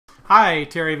Hi,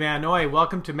 Terry VanNoy.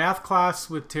 Welcome to Math Class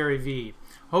with Terry V.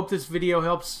 Hope this video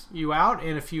helps you out,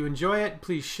 and if you enjoy it,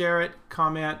 please share it,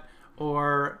 comment,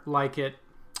 or like it.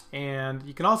 And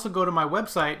you can also go to my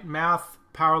website,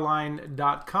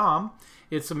 MathPowerLine.com.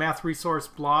 It's a math resource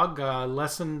blog,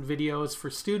 lesson videos for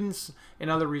students, and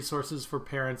other resources for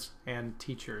parents and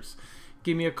teachers.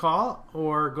 Give me a call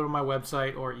or go to my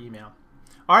website or email.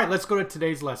 All right, let's go to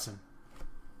today's lesson.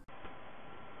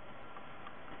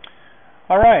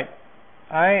 All right,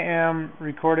 I am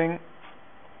recording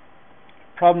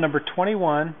problem number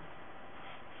 21,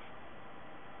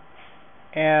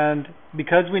 and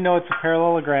because we know it's a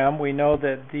parallelogram, we know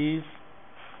that these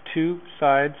two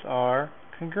sides are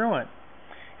congruent,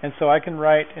 and so I can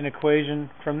write an equation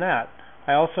from that.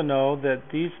 I also know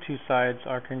that these two sides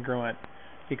are congruent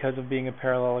because of being a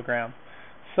parallelogram.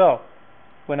 So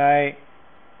when I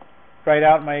write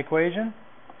out my equation,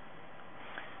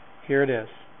 here it is.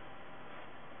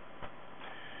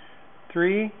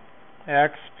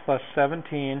 3x plus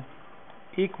 17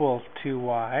 equals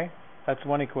 2y. That's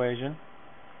one equation.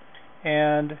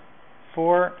 And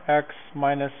 4x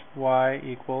minus y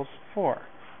equals 4.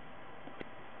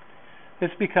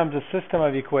 This becomes a system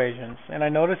of equations. And I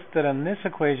noticed that on this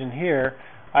equation here,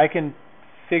 I can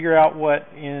figure out what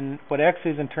x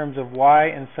is in terms of y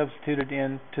and substitute it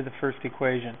into the first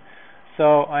equation.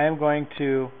 So I am going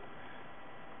to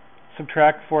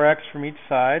subtract 4x from each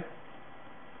side.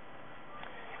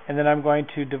 And then I'm going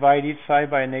to divide each side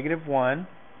by a -1,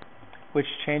 which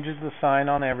changes the sign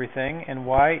on everything, and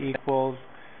y equals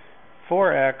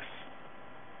 4x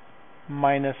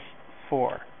minus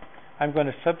 4. I'm going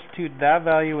to substitute that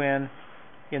value in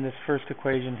this first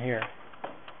equation here,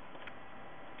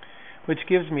 which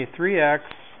gives me 3x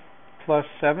plus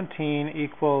 17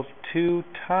 equals 2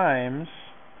 times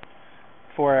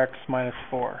 4x minus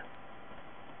 4.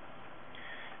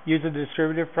 Use the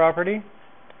distributive property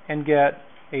and get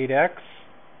 8x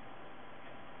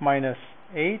minus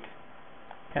 8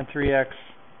 and 3x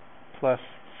plus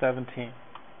 17.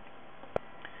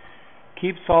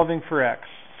 Keep solving for x.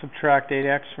 Subtract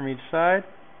 8x from each side.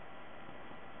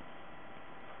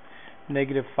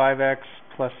 Negative 5x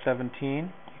plus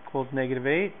 17 equals negative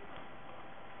 8.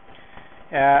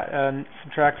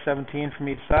 Subtract 17 from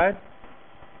each side.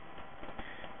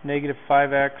 Negative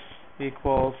 5x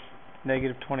equals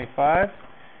negative 25.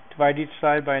 Divide each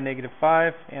side by a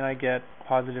 -5, and I get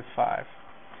positive 5.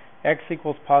 X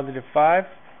equals positive 5.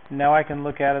 Now I can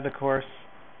look at it, of course,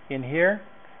 in here,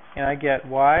 and I get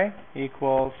y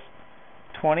equals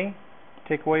 20.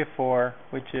 Take away 4,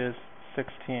 which is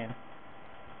 16.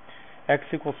 X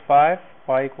equals 5,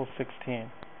 y equals 16.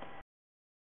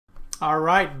 All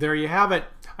right, there you have it.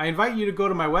 I invite you to go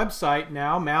to my website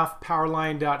now,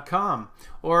 MathPowerLine.com,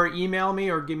 or email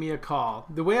me or give me a call.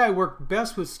 The way I work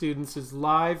best with students is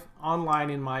live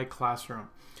online in my classroom.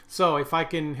 So if I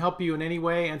can help you in any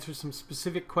way, answer some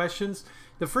specific questions,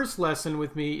 the first lesson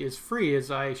with me is free as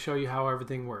I show you how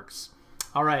everything works.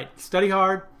 All right, study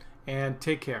hard and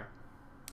take care.